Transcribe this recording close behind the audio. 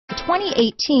The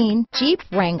 2018 Jeep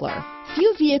Wrangler.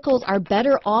 Few vehicles are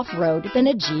better off-road than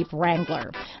a Jeep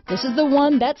Wrangler. This is the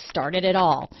one that started it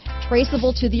all.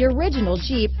 Traceable to the original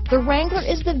Jeep, the Wrangler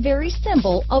is the very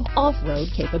symbol of off-road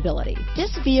capability.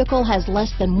 This vehicle has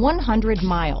less than 100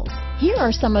 miles. Here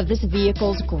are some of this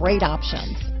vehicle's great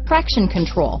options: traction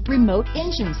control, remote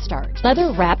engine start,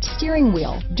 leather-wrapped steering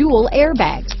wheel, dual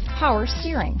airbags, power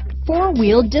steering,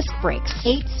 four-wheel disc brakes,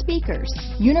 8 speakers,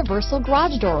 universal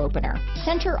garage door opener,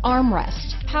 center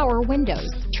armrest, power windows,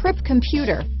 trip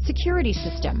computer, security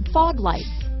system, fog lights,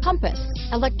 compass,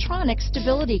 electronic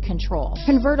stability control,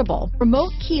 convertible,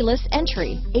 remote keyless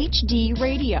entry, HD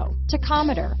radio,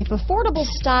 tachometer. If affordable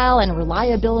style and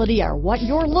reliability are what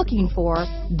you're looking for,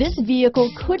 this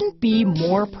vehicle couldn't be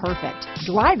more perfect.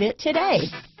 Drive it today.